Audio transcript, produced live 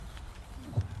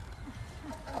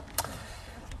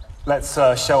Let's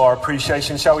show our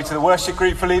appreciation, shall we, to the worship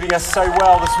group for leading us so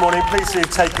well this morning. Please do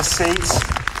take a seat.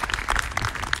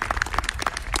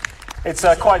 It's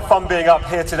quite fun being up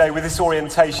here today with this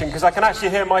orientation because I can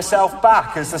actually hear myself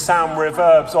back as the sound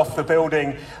reverbs off the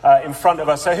building in front of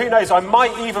us. So who knows, I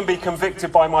might even be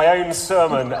convicted by my own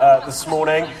sermon this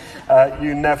morning.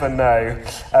 You never know.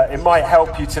 It might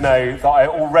help you to know that I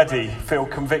already feel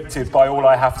convicted by all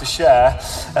I have to share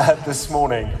this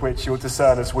morning, which you'll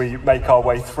discern as we make our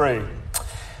way through.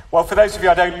 Well, for those of you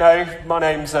I don't know, my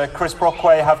name's Chris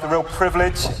Brockway. I have the real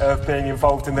privilege of being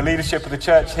involved in the leadership of the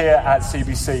church here at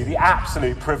CBC. The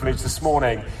absolute privilege this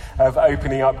morning of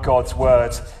opening up God's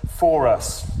Word for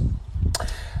us.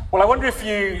 Well, I wonder if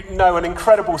you know an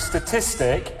incredible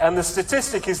statistic, and the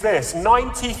statistic is this: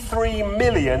 93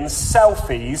 million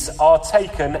selfies are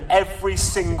taken every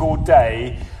single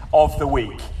day of the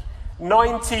week.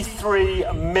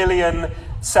 93 million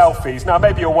selfies. Now,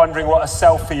 maybe you're wondering what a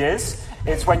selfie is.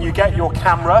 It's when you get your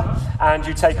camera and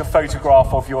you take a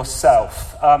photograph of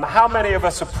yourself. How many of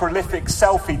us are prolific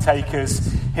selfie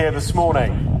takers here this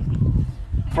morning?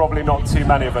 Probably not too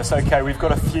many of us. Okay, we've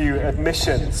got a few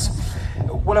admissions.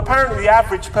 Well, apparently the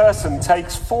average person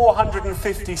takes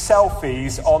 450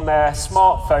 selfies on their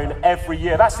smartphone every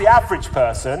year. That's the average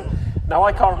person. Now,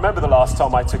 I can't remember the last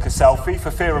time I took a selfie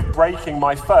for fear of breaking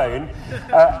my phone.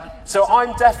 So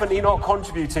I'm definitely not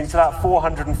contributing to that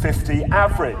 450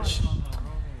 average.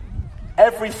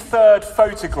 Every third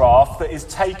photograph that is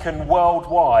taken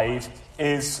worldwide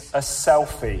is a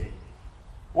selfie.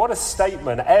 What a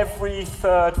statement. Every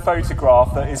third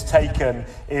photograph that is taken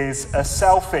is a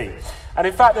selfie. And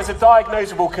in fact, there's a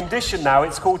diagnosable condition now.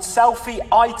 It's called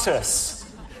selfie-itis.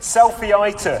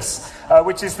 Selfie-itis,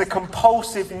 which is the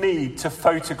compulsive need to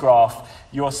photograph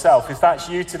yourself. If that's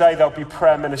you today, there'll be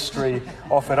prayer ministry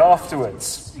offered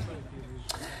afterwards.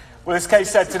 Well, as Kay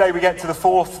said, today we get to the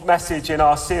fourth message in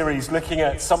our series, looking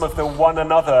at some of the one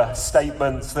another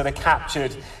statements that are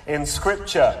captured in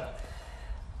Scripture.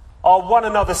 Our one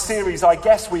another series, I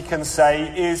guess we can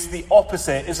say, is the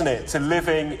opposite, isn't it, to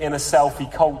living in a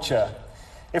selfie culture.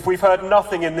 If we've heard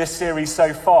nothing in this series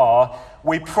so far,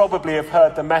 we probably have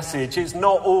heard the message. It's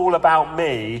not all about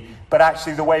me, but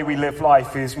actually the way we live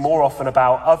life is more often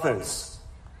about others.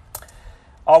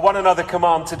 Our one another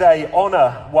command today,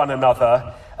 honour one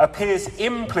another, appears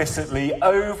implicitly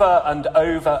over and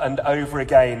over and over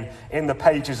again in the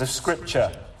pages of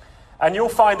Scripture. And you'll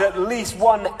find at least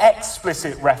one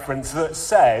explicit reference that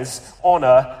says,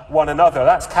 honour one another.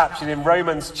 That's captured in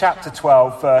Romans chapter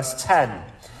 12, verse 10.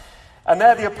 And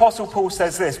there the Apostle Paul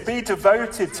says this: be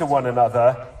devoted to one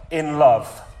another in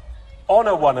love.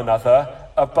 Honour one another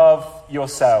above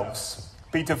yourselves.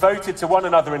 Be devoted to one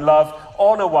another in love.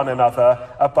 Honour one another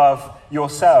above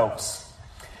yourselves.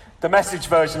 The Message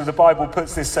version of the Bible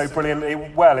puts this so brilliantly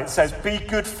well. It says, be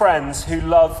good friends who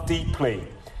love deeply.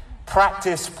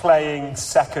 Practice playing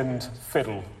second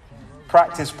fiddle.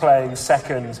 Practice playing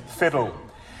second fiddle.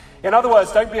 In other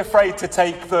words, don't be afraid to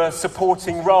take the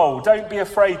supporting role. Don't be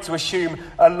afraid to assume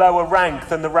a lower rank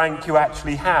than the rank you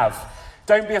actually have.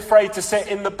 Don't be afraid to sit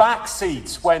in the back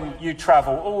seats when you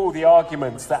travel. All the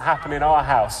arguments that happen in our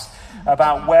house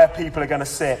about where people are going to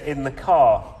sit in the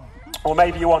car. Or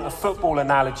maybe you want a football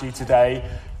analogy today.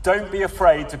 Don't be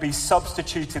afraid to be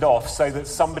substituted off so that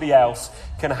somebody else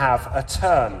can have a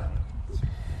turn.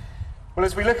 Well,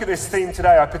 as we look at this theme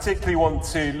today, I particularly want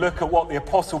to look at what the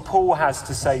Apostle Paul has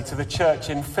to say to the church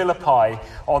in Philippi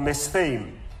on this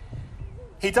theme.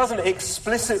 He doesn't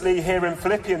explicitly here in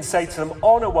Philippians say to them,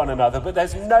 honour one another, but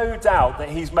there's no doubt that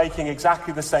he's making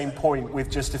exactly the same point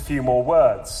with just a few more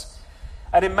words.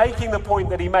 And in making the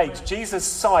point that he makes, Jesus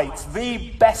cites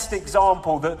the best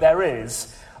example that there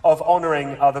is of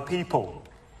honouring other people.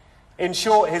 In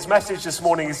short, his message this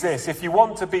morning is this: if you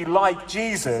want to be like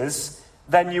Jesus,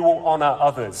 then you will honour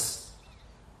others.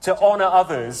 To honour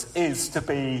others is to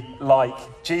be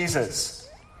like Jesus.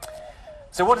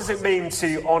 So what does it mean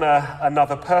to honour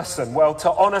another person? Well,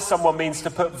 to honour someone means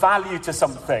to put value to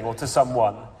something or to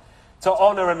someone. To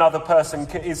honour another person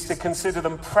is to consider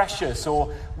them precious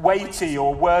or weighty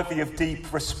or worthy of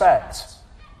deep respect.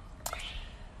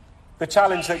 The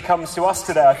challenge that comes to us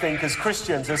today, I think, as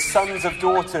Christians, as sons of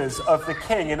daughters of the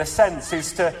King, in a sense,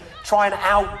 is to try and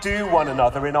outdo one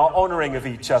another in our honouring of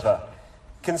each other,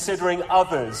 considering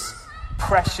others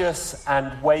precious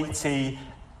and weighty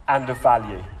and of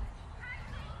value.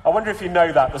 I wonder if you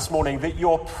know that this morning, that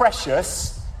you're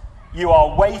precious, you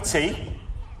are weighty,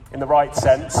 in the right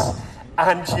sense,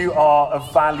 and you are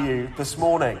of value this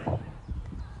morning.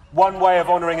 One way of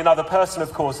honouring another person,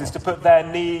 of course, is to put their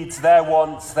needs, their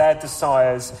wants, their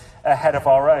desires ahead of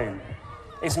our own.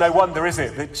 It's no wonder, is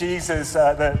it,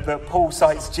 that that Paul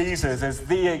cites Jesus as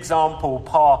the example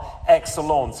par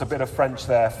excellence. A bit of French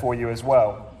there for you as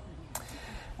well.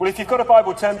 Well, if you've got a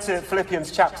Bible, turn to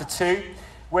Philippians chapter 2.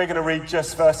 We're going to read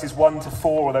just verses 1 to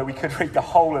 4, although we could read the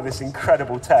whole of this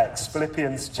incredible text.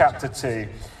 Philippians chapter 2,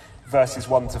 verses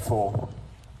 1 to 4.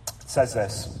 It says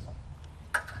this: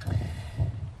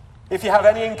 If you have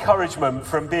any encouragement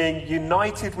from being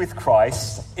united with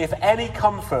Christ, if any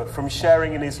comfort from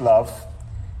sharing in his love,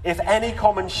 if any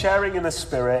common sharing in the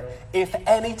Spirit, if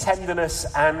any tenderness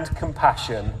and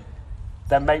compassion,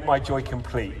 then make my joy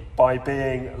complete by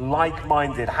being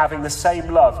like-minded, having the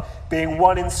same love, being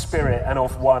one in spirit and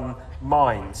of one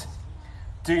mind.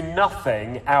 Do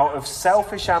nothing out of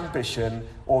selfish ambition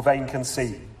or vain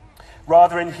conceit.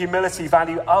 Rather, in humility,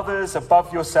 value others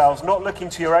above yourselves, not looking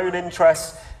to your own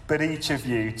interests, but each of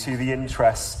you to the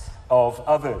interests of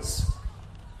others.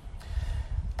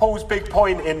 Paul's big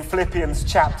point in Philippians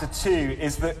chapter 2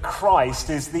 is that Christ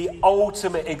is the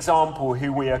ultimate example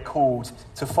who we are called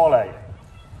to follow.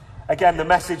 Again, the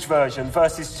Message version,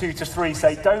 verses 2 to 3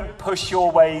 say, don't push your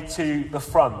way to the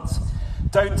front.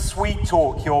 Don't sweet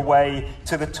talk your way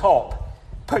to the top.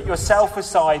 Put yourself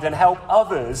aside and help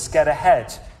others get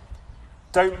ahead.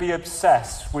 Don't be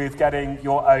obsessed with getting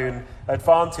your own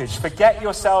advantage. Forget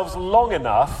yourselves long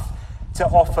enough to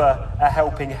offer a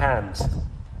helping hand.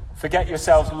 Forget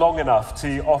yourselves long enough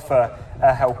to offer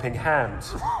a helping hand.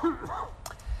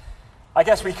 I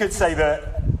guess we could say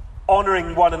that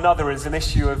honouring one another is an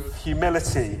issue of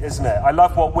humility, isn't it? I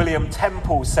love what William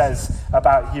Temple says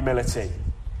about humility.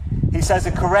 He says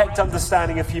a correct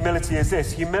understanding of humility is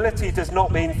this: humility does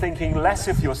not mean thinking less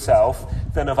of yourself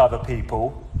than of other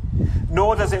people,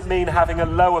 nor does it mean having a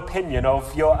low opinion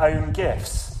of your own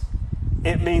gifts.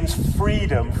 It means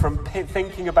freedom from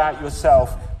thinking about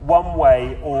yourself one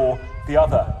way or the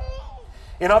other.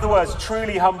 In other words,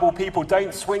 truly humble people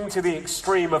don't swing to the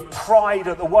extreme of pride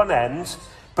at the one end,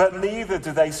 but neither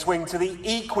do they swing to the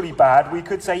equally bad, we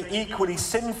could say equally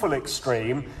sinful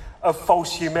extreme of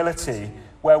false humility,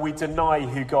 where we deny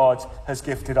who God has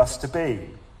gifted us to be.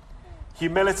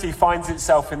 Humility finds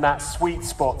itself in that sweet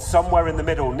spot, somewhere in the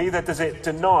middle. Neither does it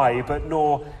deny, but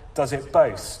nor does it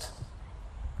boast.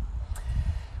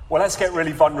 Well, let's get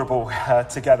really vulnerable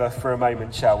together for a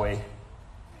moment, shall we?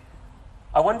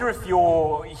 I wonder if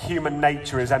your human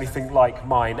nature is anything like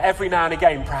mine. Every now and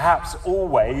again, perhaps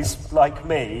always, like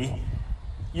me,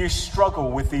 you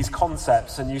struggle with these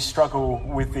concepts and you struggle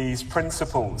with these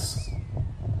principles.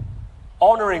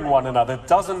 Honouring one another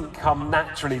doesn't come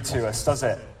naturally to us, does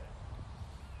it?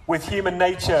 With human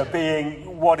nature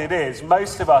being what it is,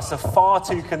 most of us are far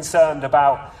too concerned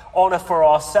about honour for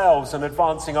ourselves and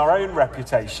advancing our own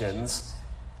reputations,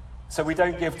 so we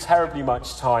don't give terribly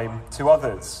much time to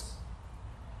others.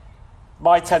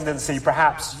 My tendency,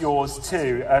 perhaps yours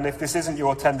too, and if this isn't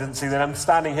your tendency, then I'm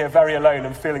standing here very alone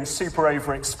and feeling super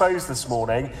overexposed this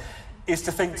morning, is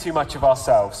to think too much of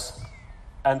ourselves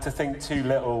and to think too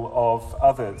little of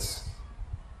others.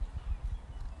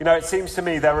 You know, it seems to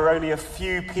me there are only a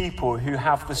few people who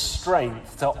have the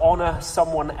strength to honour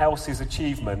someone else's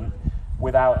achievement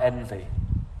without envy.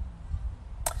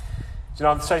 You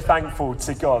know, I'm so thankful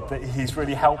to God that he's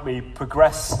really helped me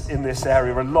progress in this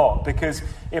area a lot, because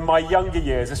in my younger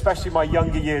years, especially my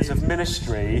younger years of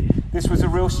ministry, this was a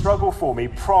real struggle for me.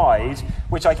 Pride,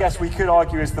 which I guess we could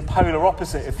argue is the polar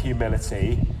opposite of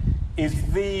humility,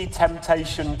 is the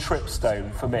temptation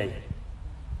tripstone for me.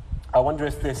 I wonder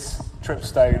if this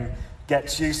tripstone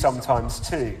gets you sometimes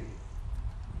too.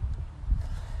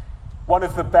 One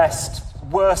of the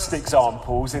worst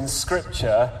examples in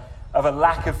Scripture of a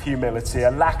lack of humility,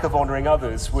 a lack of honouring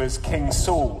others, was King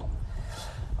Saul.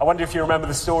 I wonder if you remember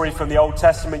the story from the Old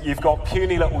Testament. You've got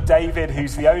puny little David,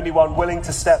 who's the only one willing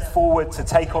to step forward to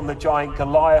take on the giant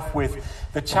Goliath with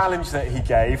the challenge that he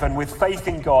gave. And with faith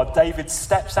in God, David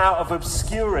steps out of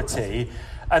obscurity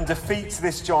and defeats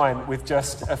this giant with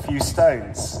just a few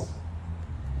stones.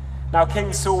 Now,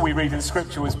 King Saul, we read in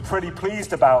Scripture, was pretty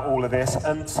pleased about all of this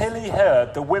until he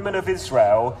heard the women of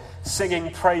Israel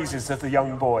singing praises of the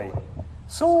young boy.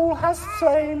 Saul has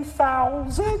slain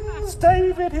thousands,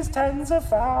 David his tens of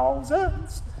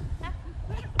thousands.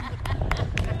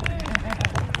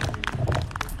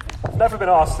 I've never been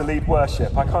asked to lead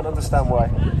worship. I can't understand why.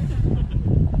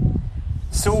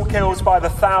 Saul kills by the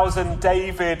 1,000,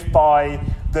 David by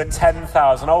the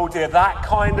 10,000. Oh dear, that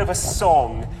kind of a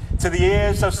song to the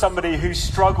ears of somebody who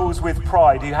struggles with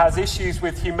pride, who has issues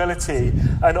with humility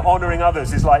and honouring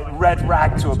others, is like red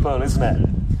rag to a bull, isn't it?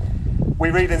 We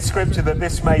read in Scripture that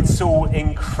this made Saul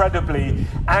incredibly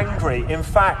angry. In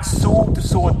fact, Saul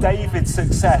saw David's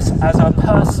success as a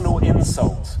personal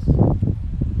insult.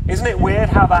 Isn't it weird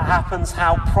how that happens,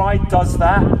 how pride does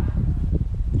that?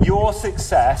 Your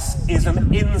success is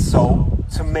an insult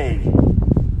to me.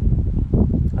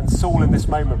 And Saul in this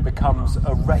moment becomes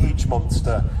a rage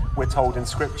monster, we're told in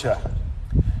Scripture.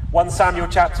 1 Samuel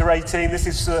chapter 18, this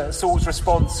is Saul's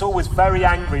response. Saul was very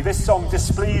angry. This song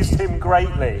displeased him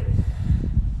greatly.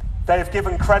 They have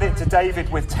given credit to David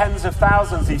with tens of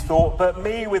thousands, he thought, but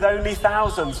me with only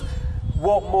thousands.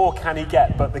 What more can he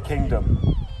get but the kingdom?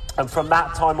 And from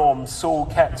that time on, Saul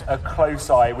kept a close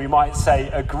eye, we might say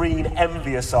a green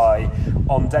envious eye,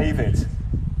 on David.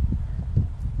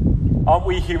 Aren't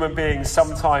we human beings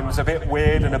sometimes a bit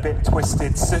weird and a bit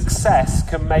twisted? Success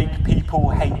can make people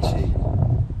hate you.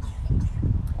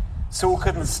 Saul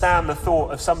couldn't stand the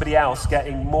thought of somebody else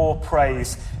getting more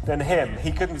praise than him.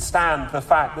 He couldn't stand the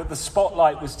fact that the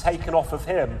spotlight was taken off of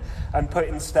him and put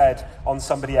instead on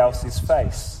somebody else's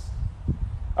face.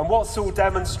 And what Saul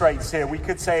demonstrates here, we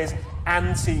could say, is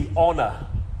anti-honor.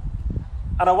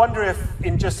 And I wonder if,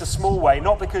 in just a small way,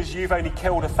 not because you've only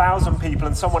killed 1,000 people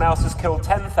and someone else has killed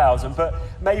 10,000, but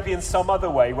maybe in some other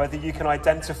way, whether you can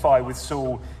identify with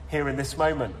Saul here in this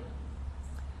moment.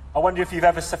 I wonder if you've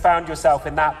ever found yourself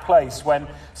in that place when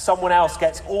someone else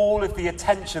gets all of the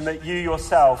attention that you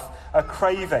yourself are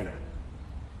craving.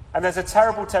 And there's a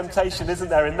terrible temptation, isn't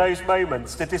there, in those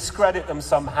moments to discredit them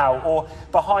somehow, or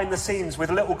behind the scenes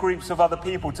with little groups of other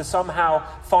people to somehow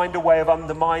find a way of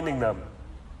undermining them.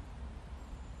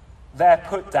 Their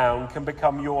put down can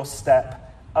become your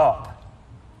step up.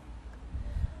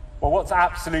 Well, what's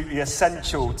absolutely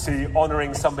essential to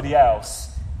honouring somebody else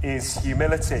is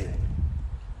humility.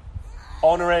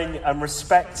 Honouring and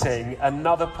respecting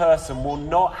another person will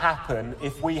not happen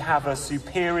if we have a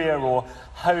superior or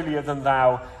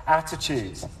holier-than-thou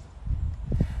attitude.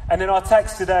 And in our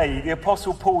text today, the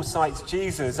Apostle Paul cites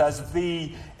Jesus as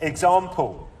the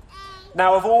example.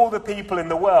 Now, of all the people in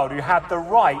the world who had the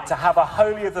right to have a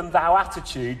holier-than-thou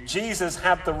attitude, Jesus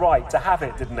had the right to have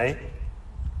it, didn't he?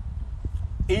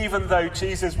 Even though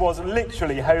Jesus was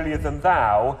literally holier than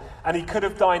thou, and he could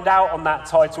have dined out on that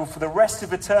title for the rest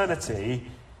of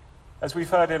eternity, as we've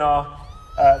heard in our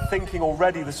thinking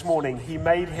already this morning, he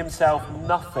made himself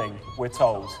nothing, we're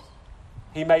told.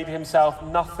 He made himself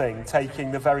nothing,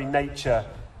 taking the very nature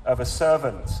of a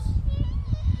servant.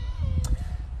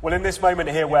 Well, in this moment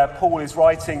here where Paul is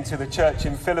writing to the church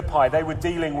in Philippi, they were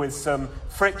dealing with some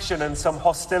friction and some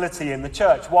hostility in the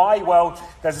church. Why? Well,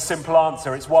 there's a simple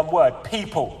answer. It's one word: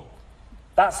 people.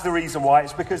 That's the reason why.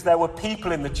 It's because there were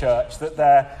people in the church that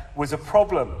there was a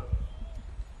problem.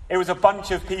 It was a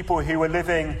bunch of people who were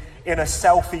living in a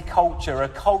selfie culture, a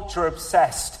culture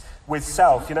obsessed with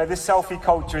self. You know, this selfie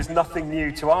culture is nothing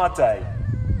new to our day.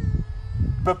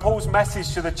 But Paul's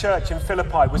message to the church in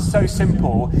Philippi was so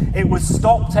simple. It was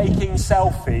stop taking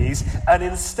selfies and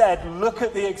instead look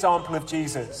at the example of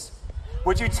Jesus.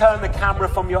 Would you turn the camera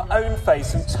from your own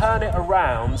face and turn it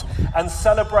around and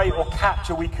celebrate or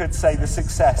capture, we could say, the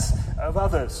success of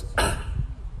others?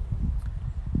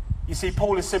 You see,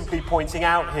 Paul is simply pointing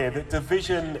out here that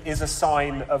division is a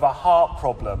sign of a heart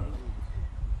problem.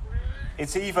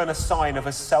 It's even a sign of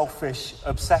a selfish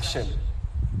obsession.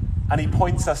 And he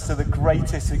points us to the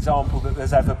greatest example that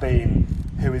there's ever been,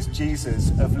 who is Jesus,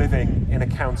 of living in a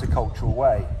countercultural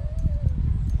way.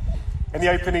 In the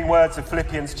opening words of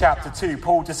Philippians chapter 2,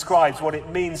 Paul describes what it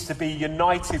means to be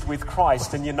united with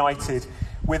Christ and united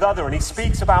with others. And he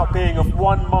speaks about being of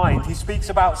one mind. He speaks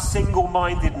about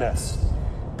single-mindedness,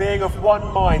 being of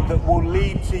one mind that will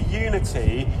lead to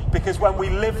unity, because when we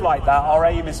live like that, our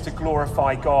aim is to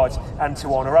glorify God and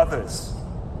to honour others.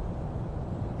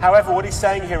 However, what he's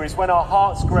saying here is when our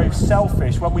hearts grow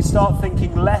selfish, when we start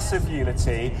thinking less of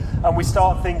unity and we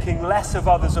start thinking less of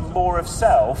others and more of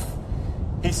self,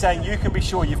 he's saying you can be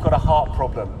sure you've got a heart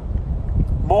problem.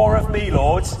 More of me,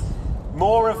 Lord.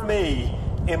 More of me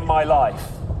in my life.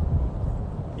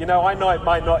 You know, I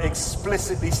might not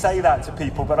explicitly say that to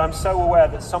people, but I'm so aware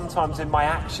that sometimes in my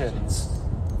actions,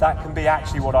 that can be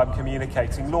actually what I'm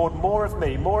communicating. Lord, more of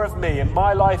me in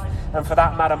my life, and for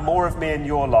that matter, more of me in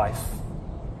your life.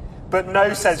 But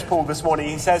no, says Paul this morning,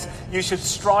 he says you should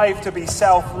strive to be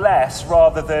selfless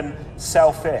rather than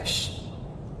selfish.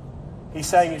 He's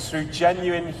saying it's through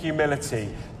genuine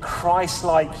humility,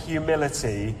 Christ-like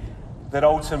humility, that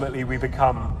ultimately we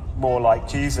become more like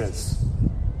Jesus.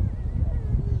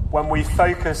 When we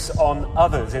focus on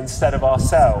others instead of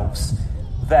ourselves,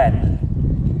 then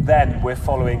we're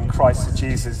following Christ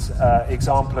Jesus'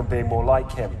 example and being more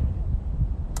like him.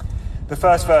 The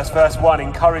first verse 1,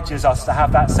 encourages us to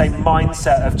have that same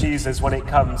mindset of Jesus when it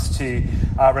comes to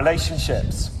our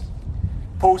relationships.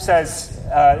 Paul says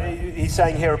he's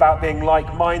saying here about being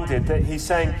like-minded, that he's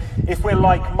saying if we're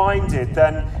like-minded,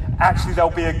 then actually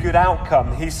there'll be a good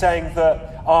outcome. He's saying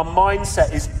that our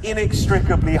mindset is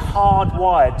inextricably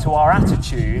hardwired to our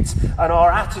attitudes, and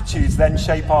our attitudes then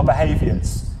shape our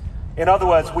behaviours. In other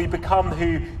words, we become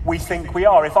who we think we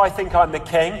are. If I think I'm the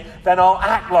king, then I'll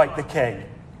act like the king.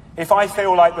 If I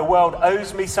feel like the world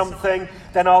owes me something,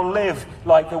 then I'll live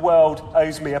like the world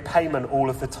owes me a payment all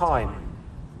of the time.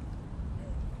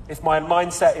 If my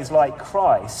mindset is like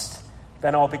Christ,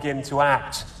 then I'll begin to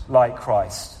act like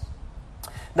Christ.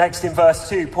 Next, in verse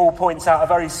 2, Paul points out a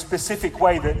very specific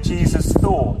way that Jesus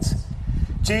thought.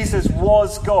 Jesus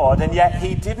was God, and yet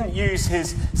he didn't use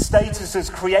his status as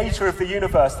creator of the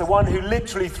universe, the one who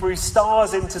literally threw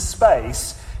stars into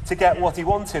space, to get what he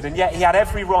wanted, and yet he had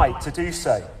every right to do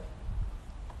so.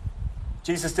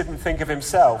 Jesus didn't think of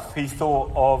himself, he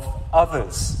thought of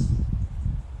others.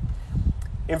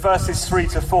 In verses 3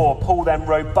 to 4, Paul then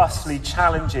robustly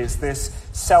challenges this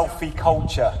selfie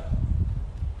culture.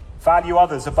 Value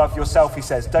others above yourself, he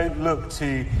says. Don't look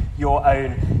to your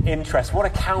own interest. What a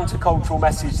countercultural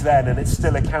message then, and it's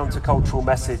still a countercultural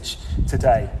message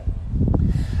today.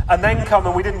 And then come,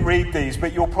 and we didn't read these,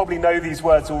 but you'll probably know these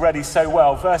words already so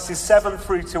well, verses 7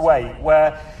 through to 8,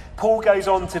 where Paul goes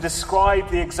on to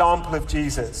describe the example of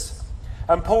Jesus.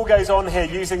 And Paul goes on here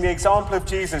using the example of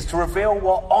Jesus to reveal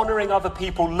what honouring other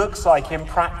people looks like in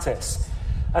practice.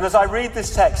 And as I read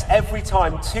this text, every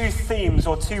time 2 themes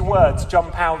or 2 words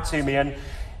jump out to me. And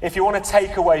if you want a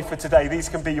takeaway for today, these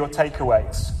can be your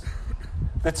takeaways.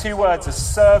 The 2 words are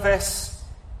service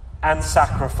and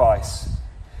sacrifice.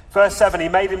 Verse 7, he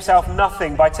made himself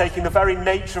nothing by taking the very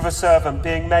nature of a servant,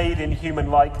 being made in human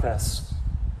likeness.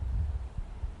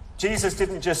 Jesus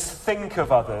didn't just think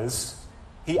of others,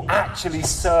 he actually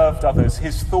served others.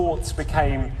 His thoughts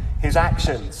became his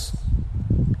actions.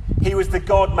 He was the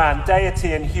God-man,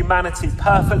 deity and humanity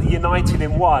perfectly united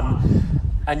in one,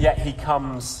 and yet he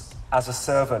comes as a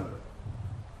servant.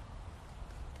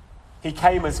 He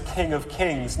came as King of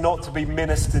Kings, not to be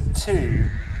ministered to,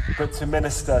 but to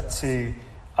minister to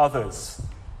others.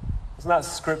 Isn't that a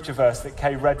scripture verse that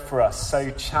Kay read for us,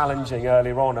 so challenging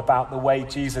earlier on about the way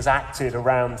Jesus acted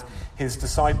around his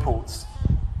disciples?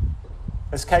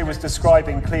 As Kay was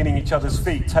describing cleaning each other's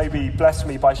feet, Toby blessed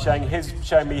me by showing me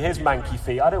his manky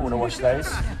feet. I don't want to wash those.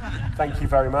 Thank you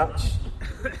very much.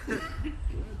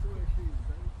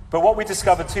 But what we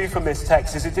discover too from this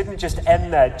text is it didn't just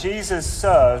end there. Jesus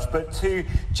served, but too,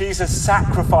 Jesus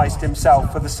sacrificed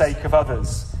himself for the sake of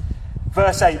others.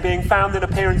 Verse 8, being found in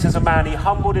appearance as a man, he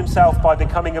humbled himself by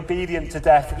becoming obedient to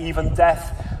death, even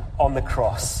death on the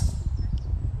cross.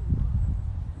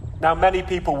 Now, many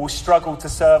people will struggle to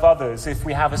serve others if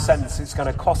we have a sense it's going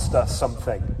to cost us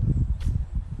something.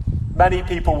 Many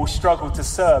people will struggle to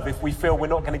serve if we feel we're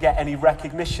not going to get any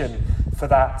recognition for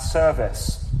that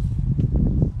service.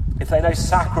 If they know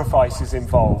sacrifice is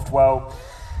involved, well,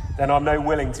 then I'm no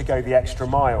willing to go the extra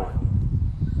mile.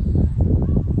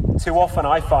 Too often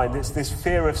I find it's this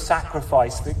fear of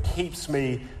sacrifice that keeps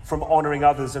me from honouring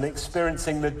others and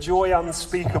experiencing the joy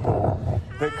unspeakable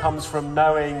that comes from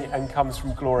knowing and comes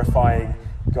from glorifying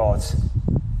God.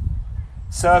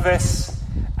 Service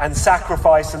and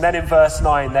sacrifice, and then in verse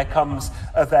 9 there comes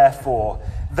a therefore.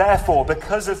 Therefore,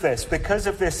 because of this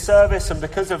service and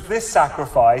because of this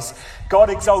sacrifice, God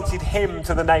exalted him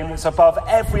to the name that's above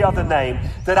every other name,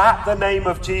 that at the name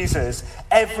of Jesus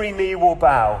every knee will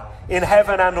bow, in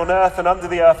heaven and on earth and under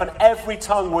the earth, and every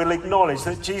tongue will acknowledge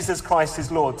that Jesus Christ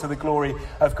is Lord, to the glory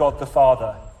of God the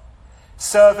Father.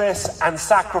 Service and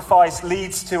sacrifice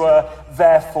leads to a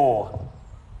therefore.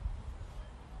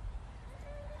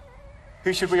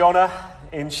 Who should we honour?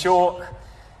 In short,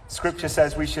 Scripture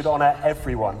says we should honour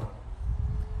everyone.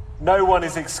 No one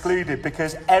is excluded,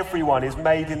 because everyone is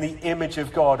made in the image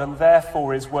of God and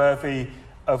therefore is worthy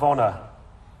of honour.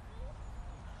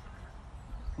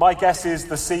 My guess is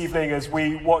this evening as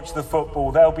we watch the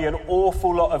football, there'll be an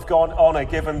awful lot of honour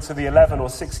given to the 11 or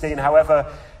 16,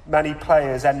 however many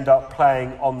players end up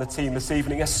playing on the team this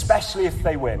evening, especially if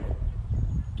they win.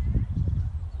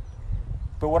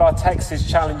 But what our text is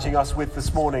challenging us with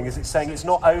this morning is it's saying it's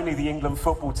not only the England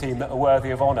football team that are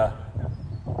worthy of honour.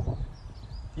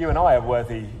 You and I are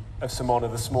worthy of some honour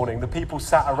this morning. The people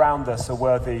sat around us are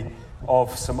worthy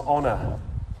of some honour.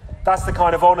 That's the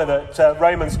kind of honour that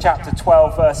Romans chapter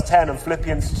 12 verse 10 and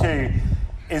Philippians 2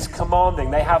 is commanding.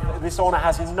 This honour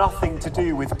has nothing to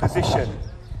do with position.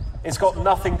 It's got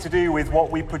nothing to do with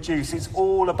what we produce. It's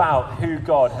all about who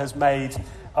God has made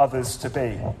others to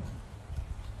be.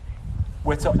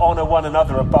 We're to honour one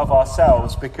another above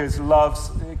ourselves because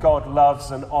God loves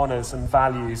and honours and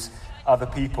values other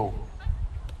people.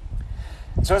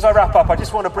 So as I wrap up, I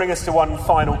just want to bring us to one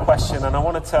final question, and I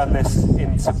want to turn this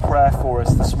into prayer for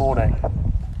us this morning.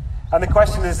 And the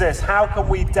question is this: how can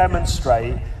we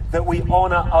demonstrate that we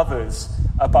honour others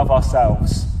above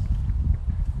ourselves?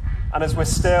 And as we're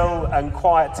still and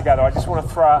quiet together, I just want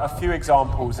to throw out a few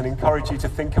examples and encourage you to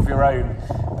think of your own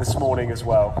this morning as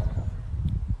well.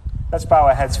 Let's bow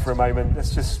our heads for a moment.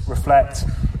 Let's just reflect,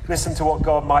 listen to what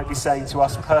God might be saying to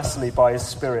us personally by his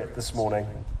Spirit this morning.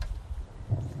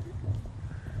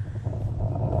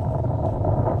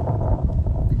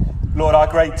 Lord, our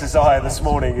great desire this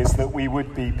morning is that we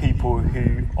would be people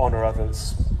who honour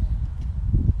others.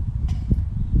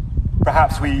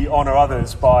 Perhaps we honour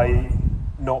others by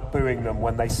not booing them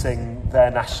when they sing their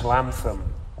national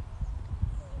anthem,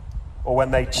 or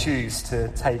when they choose to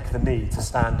take the knee to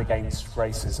stand against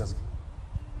racism.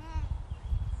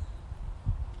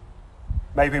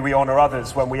 Maybe we honour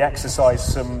others when we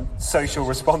exercise some social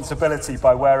responsibility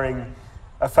by wearing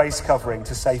a face covering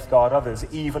to safeguard others,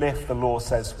 even if the law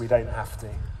says we don't have to.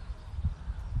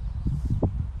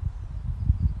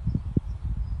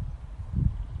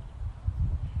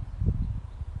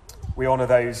 We honour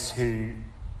those who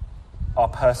are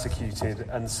persecuted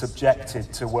and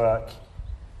subjected to work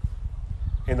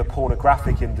in the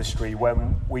pornographic industry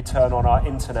when we turn on our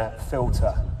internet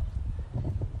filter,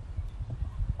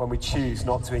 when we choose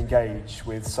not to engage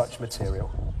with such material.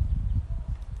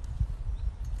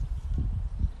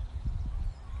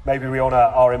 Maybe we honour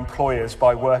our employers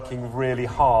by working really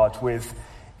hard with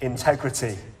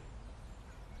integrity.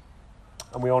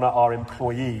 And we honour our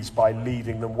employees by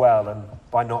leading them well and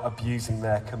by not abusing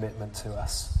their commitment to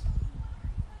us.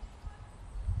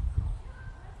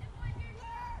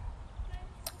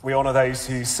 We honour those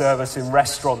who serve us in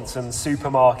restaurants and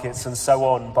supermarkets and so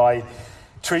on by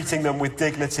treating them with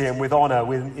dignity and with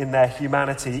honour in their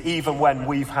humanity. Even when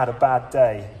we've had a bad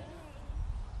day,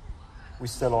 we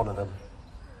still honour them.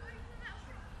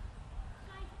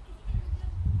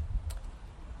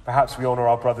 Perhaps we honour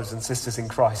our brothers and sisters in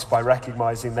Christ by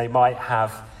recognising they might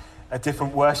have a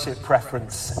different worship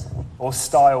preference or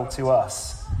style to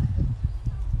us,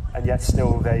 and yet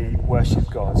still they worship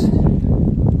God.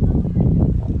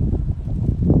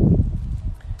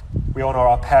 We honour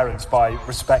our parents by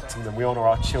respecting them. We honour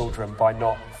our children by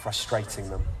not frustrating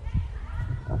them.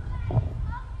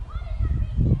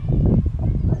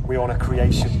 We honour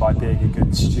creation by being a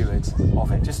good steward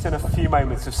of it. Just in a few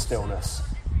moments of stillness,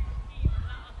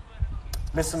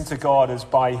 listen to God as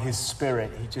by his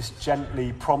Spirit he just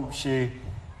gently prompts you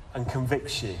and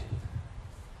convicts you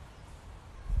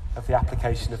of the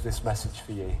application of this message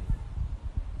for you.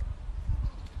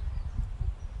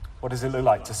 What does it look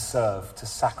like to serve, to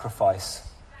sacrifice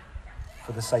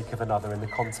for the sake of another in the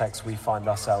context we find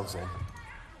ourselves in?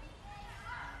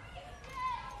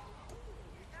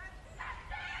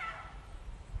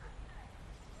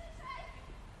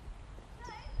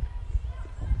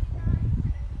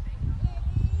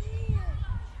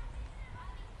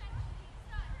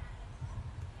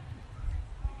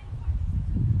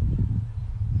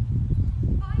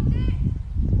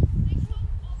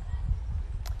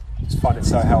 I find it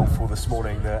so helpful this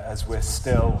morning that as we're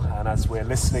still and as we're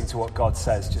listening to what God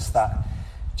says, just that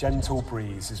gentle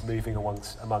breeze is moving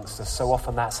amongst us. So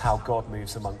often that's how God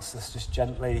moves amongst us, just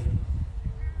gently.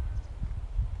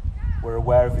 We're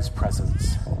aware of his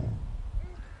presence.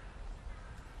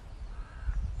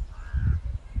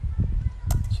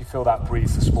 As you feel that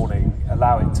breeze this morning,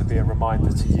 allow it to be a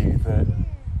reminder to you that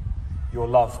you're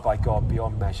loved by God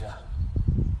beyond measure.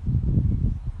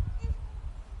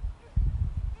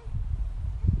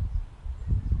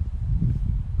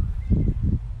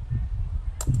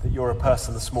 You're a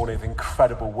person this morning of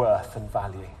incredible worth and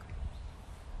value.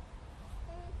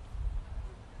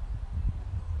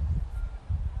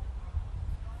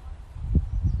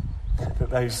 That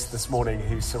those this morning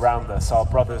who surround us, our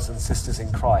brothers and sisters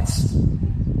in Christ,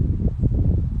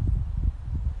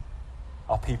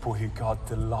 are people who God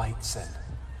delights in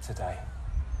today.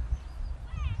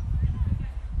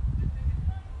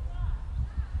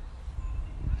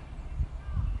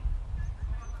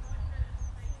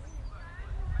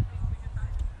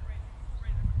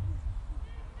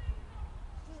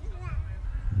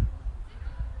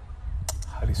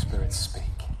 Holy Spirit, speak.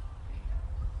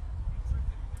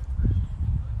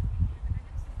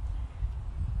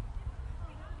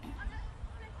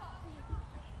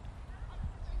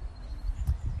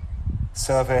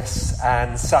 Service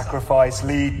and sacrifice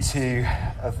lead to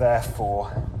a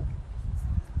therefore.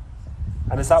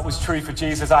 And as that was true for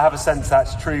Jesus, I have a sense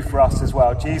that's true for us as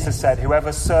well. Jesus said,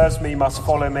 "Whoever serves me must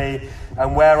follow me,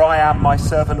 and where I am, my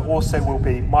servant also will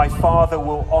be. My Father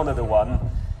will honour the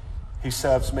one who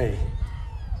serves me.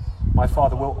 my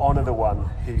Father will honour the one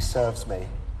who serves me.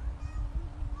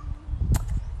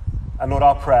 And Lord,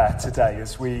 our prayer today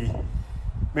as we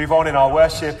move on in our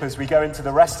worship, as we go into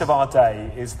the rest of our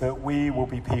day, is that we will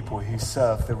be people who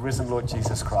serve the risen Lord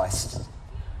Jesus Christ,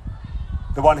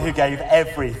 the one who gave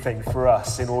everything for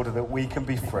us in order that we can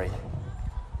be free.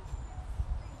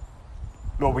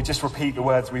 Lord, we just repeat the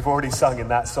words we've already sung in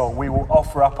that song. We will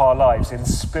offer up our lives in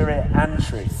spirit and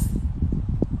truth.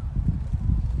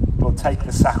 Lord, take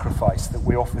the sacrifice that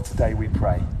we offer today, we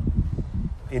pray.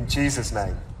 In Jesus'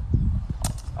 name,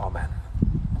 amen.